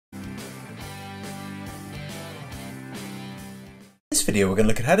video we're going to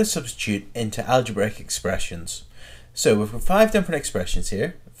look at how to substitute into algebraic expressions. So we've got 5 different expressions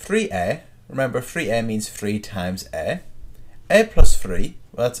here. 3a, remember 3a means 3 times a plus 3,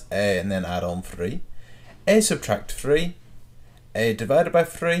 well that's a and then add on 3, a subtract 3, a divided by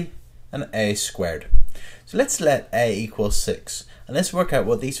 3, and a squared. So let's let a equal 6, and let's work out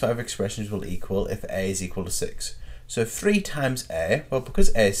what these 5 expressions will equal if a is equal to 6. So 3 times a, well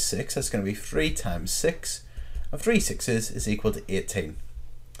because a is 6, that's going to be 3 times 6, and 3 6s is equal to 18.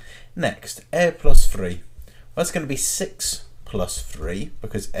 Next, a plus 3, well that's going to be 6 plus 3,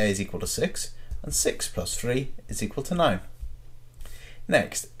 because a is equal to 6, and 6 plus 3 is equal to 9.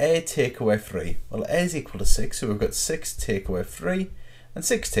 Next, a take away 3, well a is equal to 6, so we've got 6 take away 3, and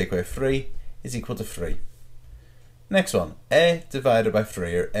 6 take away 3 is equal to 3. Next one, a divided by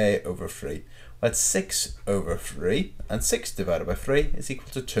 3, or a over 3. Well, that's 6 over 3, and 6 divided by 3 is equal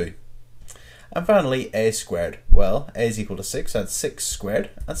to 2. And finally, a squared. Well, a is equal to 6, that's 6 squared,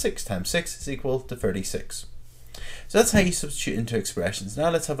 and 6 times 6 is equal to 36. So that's how you substitute into expressions. Now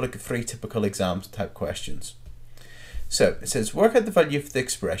let's have a look at 3 typical exam type questions. So it says, work out the value of the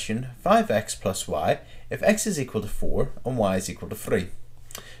expression 5x plus y if x is equal to 4 and y is equal to 3.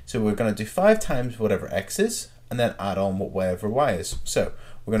 So we're going to do 5 times whatever x is, and then add on whatever y is. So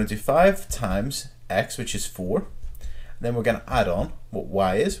we're going to do 5 times x, which is 4, and then we're going to add on what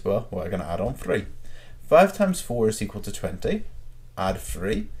y is. Well, we're going to add on 3. 5 times 4 is equal to 20, add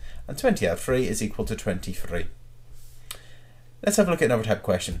 3, and 20 add 3 is equal to 23. Let's have a look at another type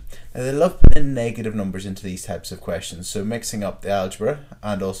question. Now they love putting negative numbers into these types of questions, so mixing up the algebra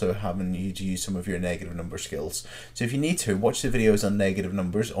and also having you to use some of your negative number skills. So if you need to, watch the videos on negative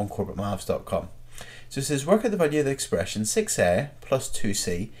numbers on Corbettmaths.com. So it says, work out the value of the expression 6a plus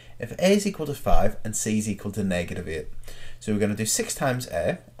 2c if a is equal to 5 and c is equal to negative 8. So we're going to do 6 times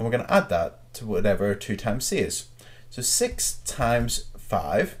a, and we're going to add that to whatever 2 times c is. So 6 times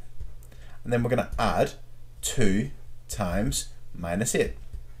 5, and then we're going to add 2 times minus 8.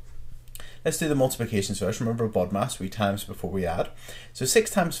 Let's do the multiplications first. Remember Corbettmaths, we times before we add. So 6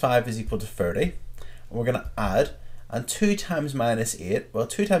 times 5 is equal to 30, and we're going to add, and 2 times minus 8, well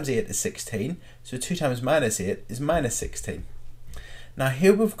 2 times 8 is 16, so 2 times minus 8 is minus 16. Now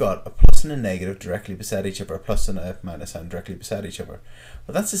here we've got a plus and a negative directly beside each other, a plus and a minus sign directly beside each other.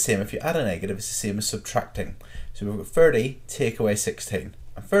 Well that's the same, if you add a negative, it's the same as subtracting. So we've got 30 take away 16,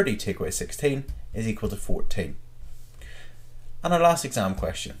 and 30 take away 16 is equal to 14. And our last exam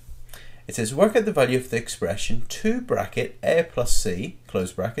question. It says, work out the value of the expression 2 bracket a plus c,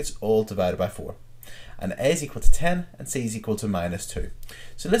 close brackets, all divided by 4. And a is equal to 10 and c is equal to minus 2.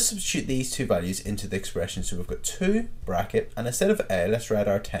 So let's substitute these two values into the expression. So we've got 2 bracket, and instead of a, let's write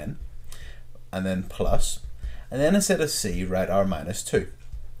our 10, and then plus, and then instead of c, write our minus 2.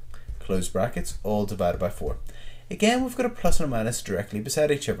 Close brackets, all divided by 4. Again, we've got a plus and a minus directly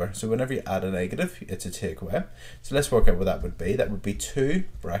beside each other. So whenever you add a negative, it's a takeaway. So let's work out what that would be. That would be 2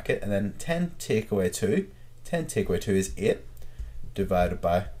 bracket, and then 10 take away 2. 10 take away 2 is 8, divided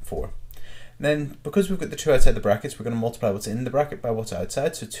by 4. And then, because we've got the 2 outside the brackets, we're going to multiply what's in the bracket by what's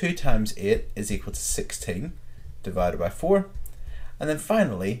outside. So 2 times 8 is equal to 16, divided by 4. And then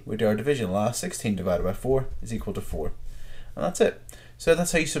finally, we do our division last. 16 divided by 4 is equal to 4. And that's it. So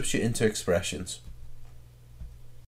that's how you substitute into expressions.